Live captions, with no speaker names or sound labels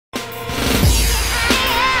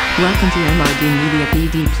Welcome to MRD Media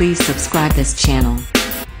BD. Please subscribe this channel.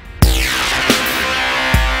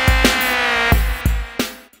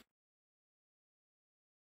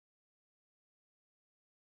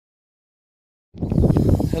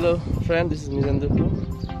 Hello friend, this is Mizanduku,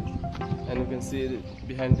 and you can see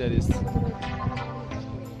behind there is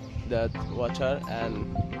that water,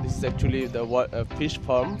 and this is actually the fish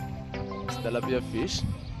farm. It's tilapia fish,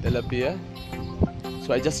 tilapia.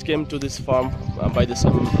 So I just came to this farm by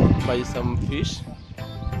some fish.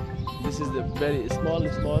 This is the very small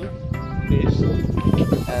fish,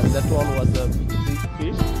 and that one was a big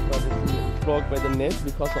fish, but it's blocked by the net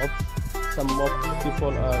because of some mob people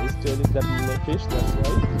are stealing that fish. That's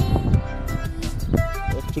why.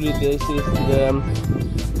 Actually, this is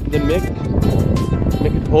they make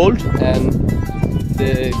it hold, and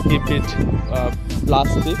they keep it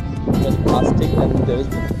plastic, and they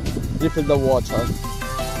refill the water.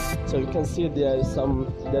 So you can see there's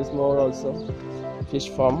more also fish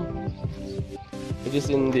farm. It is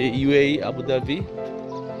in the UAE, Abu Dhabi.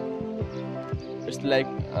 It's like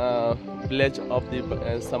village of the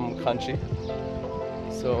some country.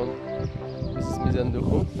 So this is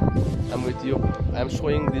Mizanduku. I'm with you. I'm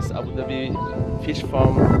showing this Abu Dhabi fish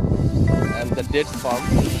farm and the dates farm.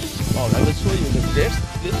 Oh, I will show you the dates.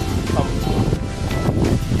 Please come.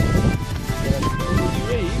 And in the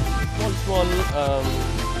UAE, small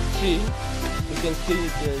tree. You can see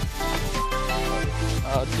the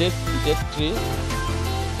date tree.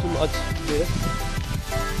 Too much dates.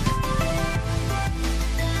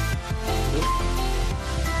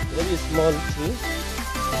 Very small tree.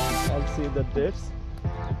 I'll see the dates.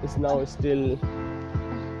 It's now still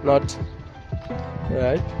not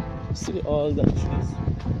right. See all the trees.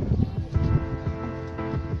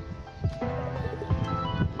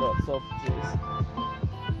 Lots of trees.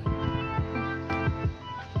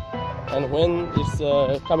 And when it's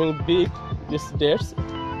coming big, these dates,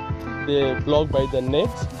 they blocked by the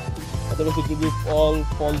net. Otherwise, it will be fall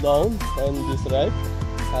down when this ripe,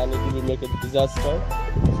 and it will make a disaster.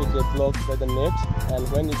 So they blocked by the net, and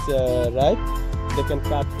when it's ripe, they can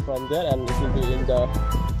cut from there, and it will be in the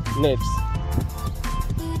nets.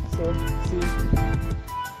 So see, it's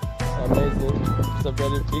amazing. It's a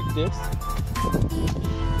very big date.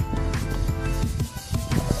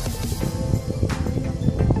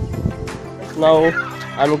 Now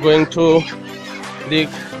I'm going to the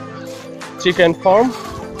chicken farm.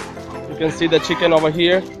 You can see the chicken over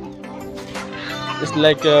here. It's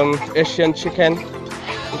like Asian chicken.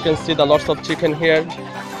 You can see the lots of chicken here,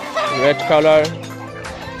 red color.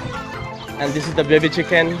 And this is the baby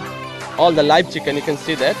chicken, all the live chicken. You can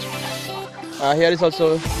see that. Here is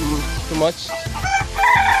also too much.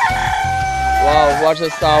 Wow, what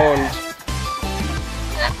a sound!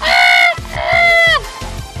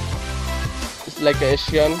 It's like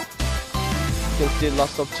Asian. You can see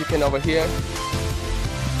lots of chicken over here.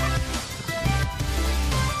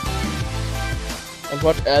 And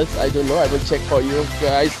what else? I don't know. I will check for you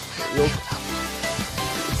guys. Look.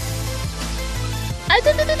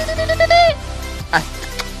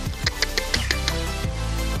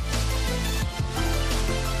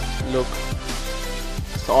 Look.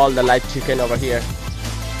 It's all the live chicken over here.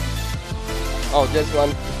 Oh, there's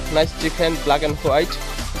one nice chicken, black and white.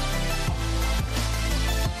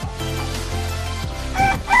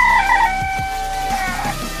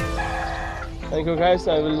 Thank you guys.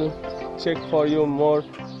 I will check for you more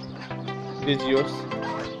videos.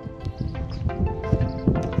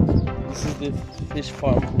 This is the fish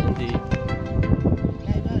farm in the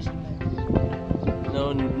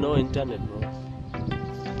no internet, bro.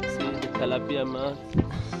 See the tilapia man.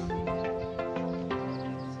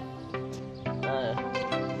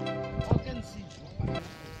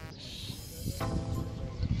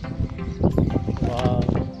 Wow.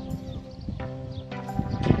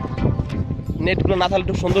 নেটগুলো না থাকলে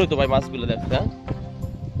একটু সুন্দর হতো ভাই, মাছগুলো দেখতে।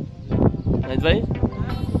 ভাই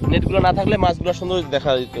নেটগুলো না থাকলে মাছগুলো সুন্দর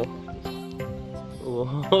দেখা যেত।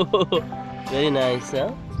 Very nice,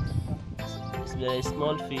 huh? It's very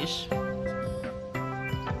small fish.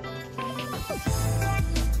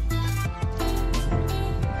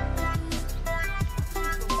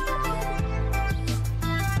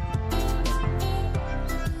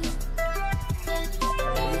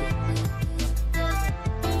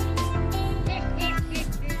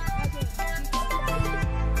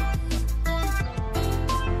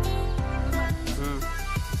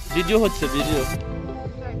 Video হচ্ছে, ভিডিও।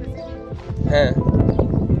 হ্যাঁ,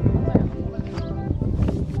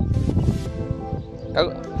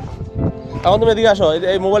 এখন তুমি এদিকে আসো,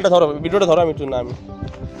 এই মোবাইলটা ধরো, ভিডিওটা ধরো, আমি একটু না আমি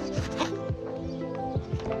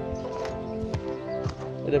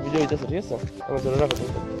এটা ভিডিও হইতেছে, ঠিক আছে? আমি ধরে রাখো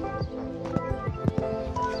তুমি।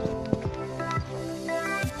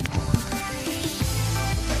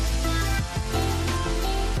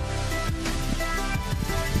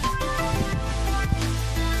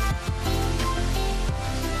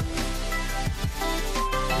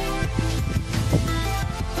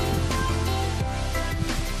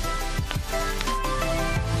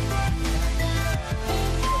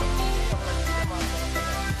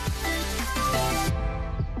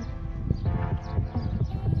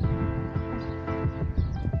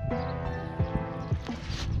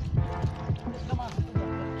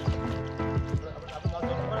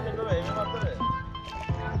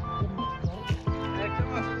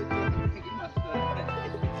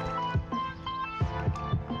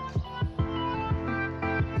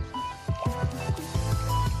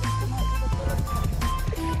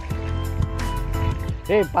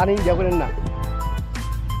 এই পানি যাবেন না,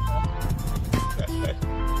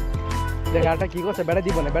 দেখাটা কি করছে, বেড়া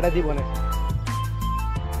দিব না, বেড়া দিব না।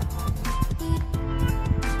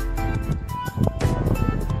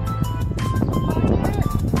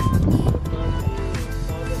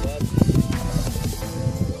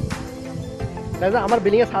 আমার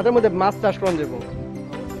বিল্ডিং এর ছাদের মধ্যে মাছ চাষ করন যাবো।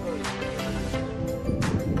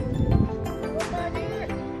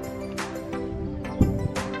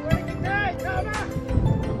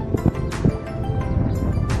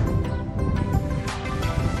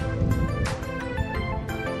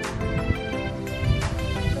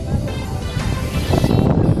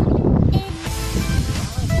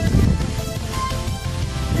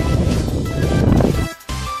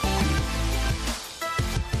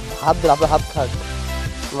 হাত দিন, আপনার হাত খাক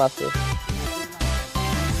মাছে।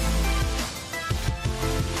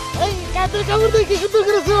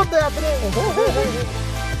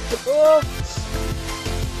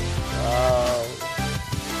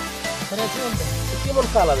 কেমন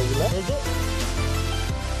কালার এগুলা?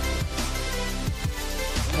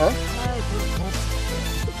 হ্যাঁ,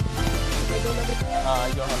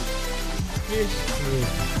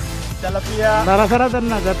 নাড়াচাড়া দেন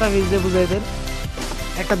না, যাতা ভিজে বুঝাই দেন।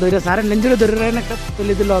 একটা দইরা সারেন, লেঞ্জুরে ধরে রাখেন, একটা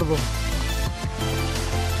তুলে দিলে অর্ব।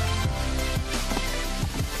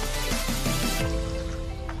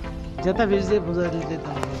 যেটা ভিজে বুঝাই দিতে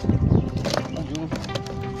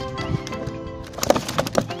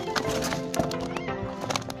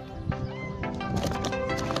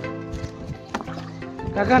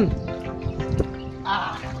কাকান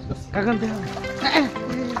কাকান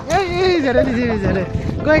এই ঝাড়ে দিছি ঝাড়ে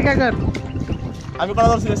কই কাকান আমি কলা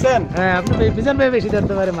ধরছি দেখছেন? হ্যাঁ, আপনি বিজন ভাই বেশি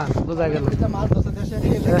ধরতে পারে মাছ, বোঝা গেল। মাছ ধরতে দেশে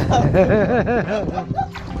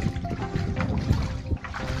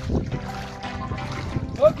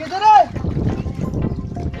ও কিধর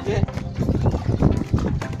রে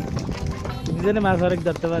বিজনে মাছ অনেক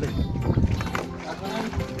ধরতে পারে।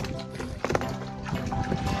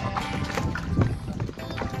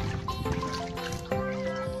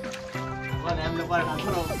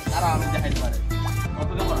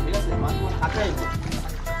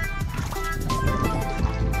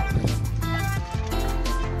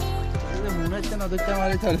 মনে হচ্ছে না দুটা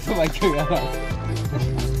মারি তাহলে তো বাইকে গেল।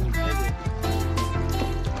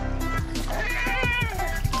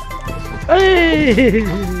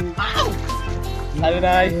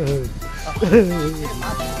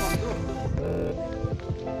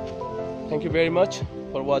 Thank you very much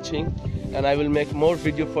for watching, and I will make more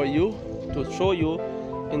video for you to show you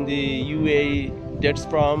in the UAE dates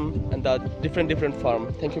farm and the different farm.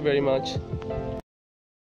 Thank you very much.